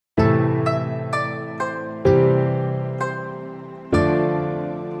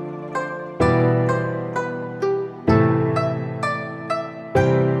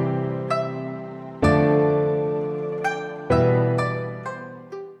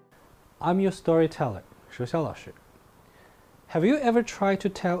I'm your storyteller, 佘潇老师。Have you ever tried to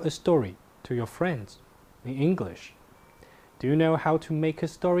tell a story to your friends in English? Do you know how to make a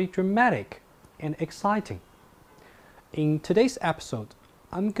story dramatic and exciting? In today's episode,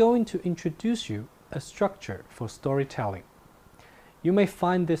 I'm going to introduce you a structure for storytelling. You may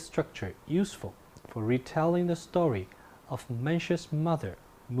find this structure useful for retelling the story of Mencius'Mother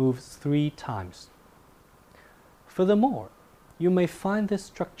moves 3 times. Furthermore, you may find this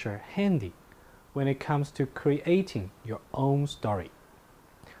structure handy when it comes to creating your own story.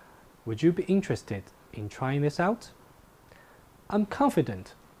 Would you be interested in trying this out? I'm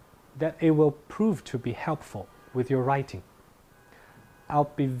confident that it will prove to be helpful with your writing.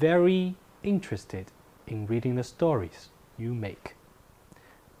 I'll be very interested in reading the stories you make.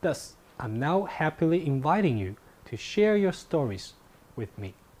 Thus, I'm now happily inviting you to share your stories with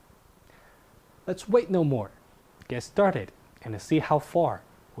me. Let's wait no more. Get started and see how far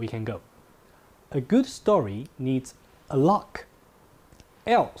we can go. A good story needs a lock.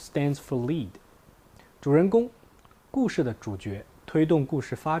 L stands for lead. 主人公，故事的主角，推动故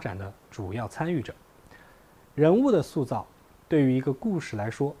事发展的主要参与者。人物的塑造对于一个故事来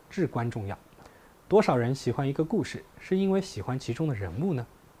说至关重要。多少人喜欢一个故事，是因为喜欢其中的人物呢？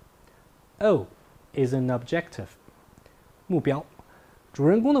 O is an objective. 目标，主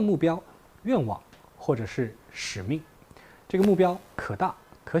人公的目标、愿望或者是使命。这个目标可大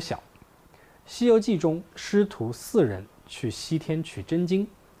可小。《西游记》中师徒4人去西天取真经，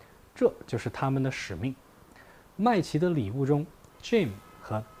这就是他们的使命。麦琪的礼物中 Jim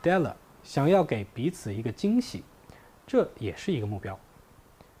和 Della 想要给彼此一个惊喜，这也是一个目标。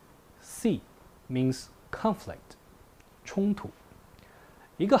C means conflict. 冲突。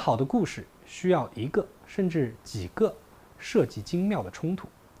一个好的故事需要一个甚至几个设计精妙的冲突，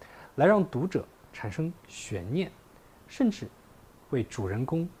来让读者产生悬念，甚至为主人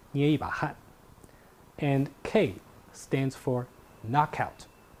公捏一把汗。And K stands for knockout.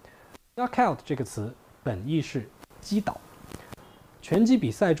 Knockout 这个词本意是击倒。拳击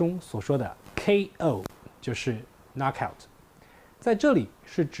比赛中所说的 KO 就是 knockout， 在这里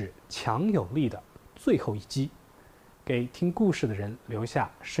是指强有力的最后一击，给听故事的人留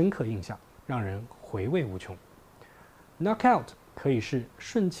下深刻印象，让人回味无穷。Knockout 可以是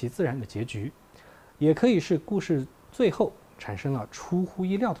顺其自然的结局，也可以是故事最后产生了出乎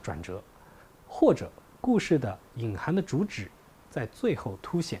意料的转折，或者故事的隐含的主旨在最后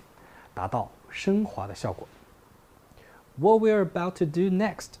凸显，达到升华的效果。What we're about to do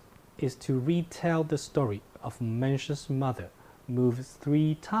next is to retell the story of Mencius'Mother moves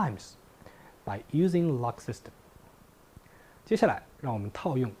 3 times by using lock system. 接下来，让我们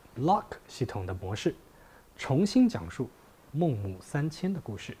套用 lock 系统的模式，重新讲述孟母3000的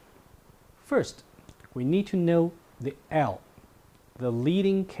故事。First, we need to know the L, the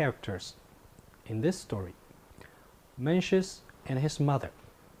leading characters in this story. Mencius and his mother.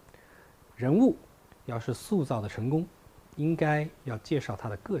 人物要是塑造的成功，应该要介绍他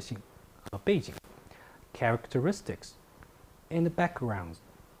的个性和背景 characteristics and backgrounds，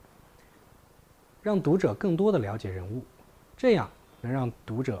 让读者更多的了解人物，这样能让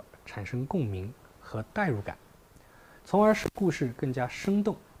读者产生共鸣和代入感，从而使故事更加生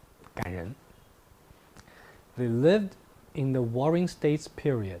动感人。They lived in the Warring States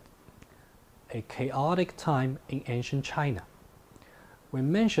period, a chaotic time in ancient China. When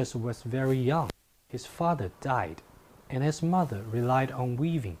Mencius was very young, his father died, and his mother relied on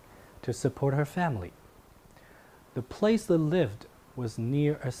weaving to support her family. The place they lived was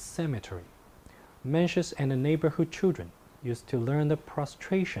near a cemetery. Mencius and the neighborhood children used to learn the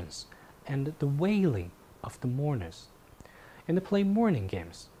prostrations and the wailing of the mourners, and to play mourning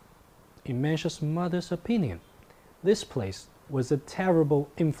games. In Mencius'Mother's opinion, this place was a terrible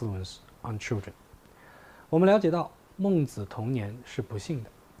influence on children. 我们了解到，孟子童年是不幸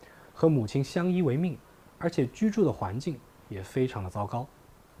的，和母亲相依为命，而且居住的环境也非常的糟糕。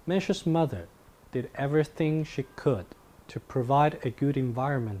Mencius'Mother did everything she could to provide a good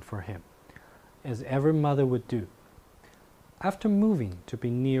environment for him, as every mother would do. After moving to be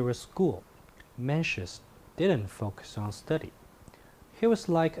near a school, Mencius didn't focus on study. He was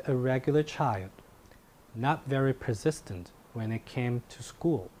like a regular child, not very persistent when it came to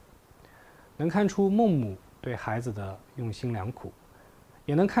school. 能看出孟母对孩子的用心良苦，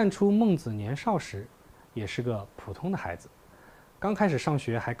也能看出孟子年少时也是个普通的孩子，刚开始上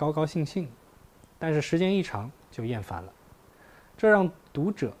学还高高兴兴，但是时间一长就厌烦了。这让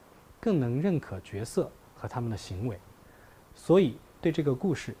读者更能认可角色和他们的行为，所以对这个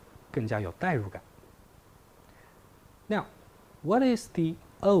故事更加有代入感。Now, what is the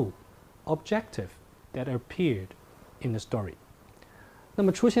O objective that appeared in the story? 那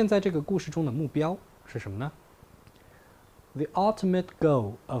么出现在这个故事中的目标是什么呢？ The ultimate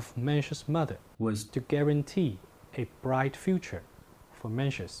goal of Mencius'Mother was to guarantee a bright future for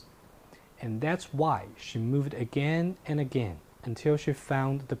Mencius, and that's why she moved again and again until she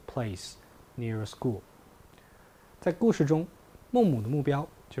found the place near a school. 在故事中，孟母的目标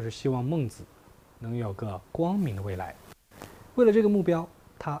就是希望孟子能有个光明的未来。为了这个目标，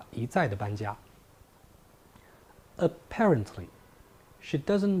她一再的搬家。Apparently, she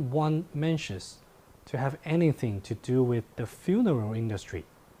doesn't want Mencius to have anything to do with the funeral industry,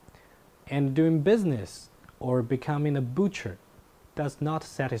 and doing business or becoming a butcher does not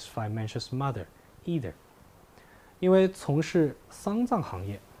satisfy Mencius'Mother either. 因为从事丧葬行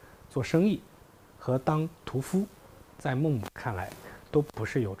业、做生意和当屠夫，在孟母看来都不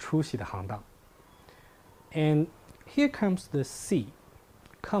是有出息的行当。And here comes the C,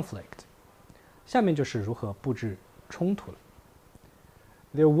 conflict. 下面就是如何布置冲突了。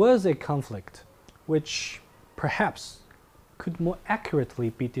There was a conflict which perhaps could more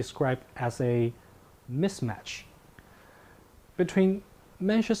accurately be described as a mismatch between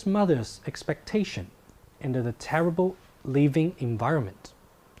Mencius'Mother's expectation and the terrible living environment.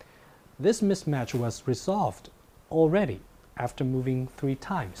 This mismatch was resolved already after moving 3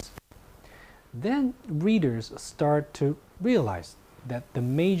 times. Then readers start to realize that the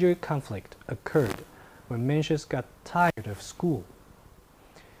major conflict occurred when Mencius got tired of school.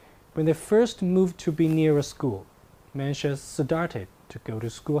 When they first moved to be near a school, Mencius started to go to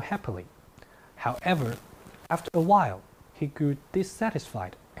school happily. However, after a while, he grew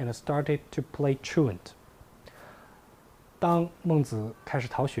dissatisfied and started to play truant. 当孟子开始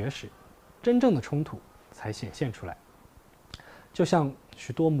逃学时，真正的冲突才显现出来。就像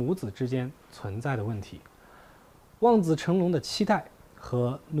许多母子之间存在的问题，望子成龙的期待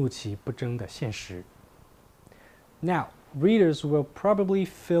和怒其不争的现实。Now, readers will probably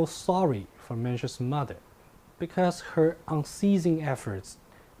feel sorry for Mencius'Mother because her unceasing efforts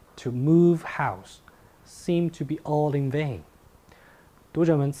to move house seem to be all in vain. 读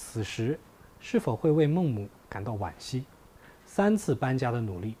者们此时是否会为孟母感到惋惜？3次搬家的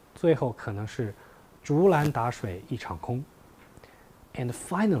努力，最后可能是竹篮打水一场空。And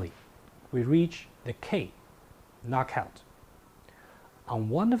finally, we reach the K, knockout. On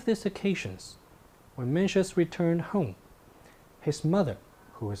one of these occasions, when Mencius returned home, his mother,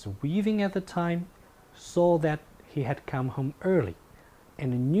 who was weaving at the time, saw that he had come home early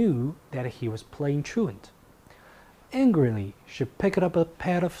and knew that he was playing truant. Angrily, she picked up a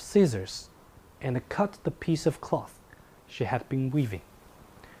pair of scissors and cut the piece of cloth she had been weaving.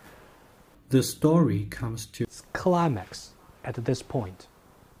 The story comes to its climax at this point.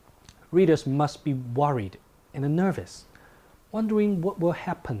 Readers must be worried and nervous, wondering what will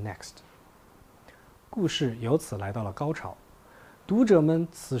happen next. 故事由此来到了高潮，读者们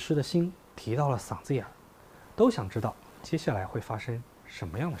此时的心提到了嗓子眼儿，都想知道接下来会发生什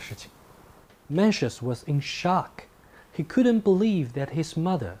么样的事情。Mencius was in shock. He couldn't believe that his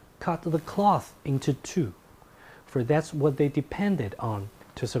mother cut the cloth into 2, for that's what they depended on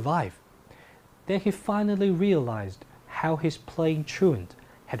to survive. Then he finally realized how his playing truant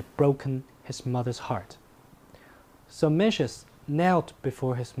had broken his mother's heart. So Mencius knelt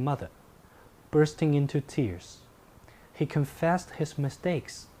before his mother, bursting into tears. He confessed his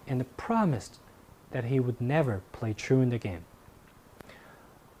mistakes and promised that he would never play truant again.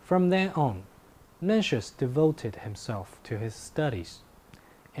 From then on, Mencius devoted himself to his studies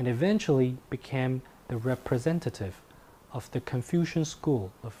and eventually became the representative of the Confucian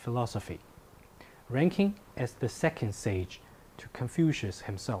school of philosophy, ranking as the second sage to Confucius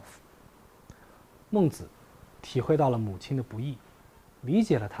himself. 孟子体会到了母亲的不易，理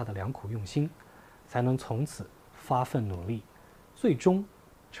解了她的良苦用心，才能从此发奋努力，最终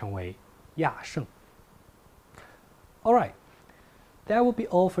成为亚圣。Alright, that will be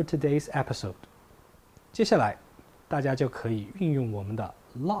all for today's episode. 接下来，大家就可以运用我们的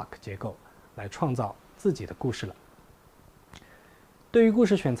log 结构来创造自己的故事了。对于故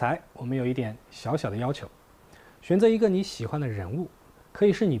事选材，我们有一点小小的要求：选择一个你喜欢的人物，可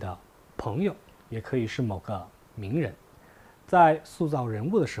以是你的朋友，也可以是某个名人。在塑造人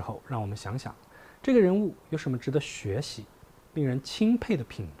物的时候，让我们想想，这个人物有什么值得学习、令人钦佩的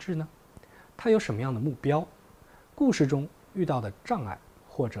品质呢？他有什么样的目标？故事中遇到的障碍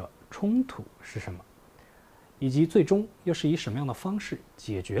或者冲突是什么？以及最终又是以什么样的方式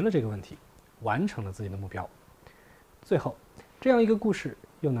解决了这个问题，完成了自己的目标？最后，这样一个故事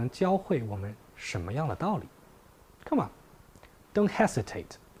又能教会我们什么样的道理？ Come on, don't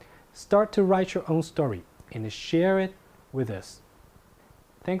hesitate. Start to write your own story and share it with us.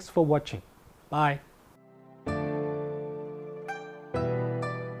 Thanks for watching. Bye.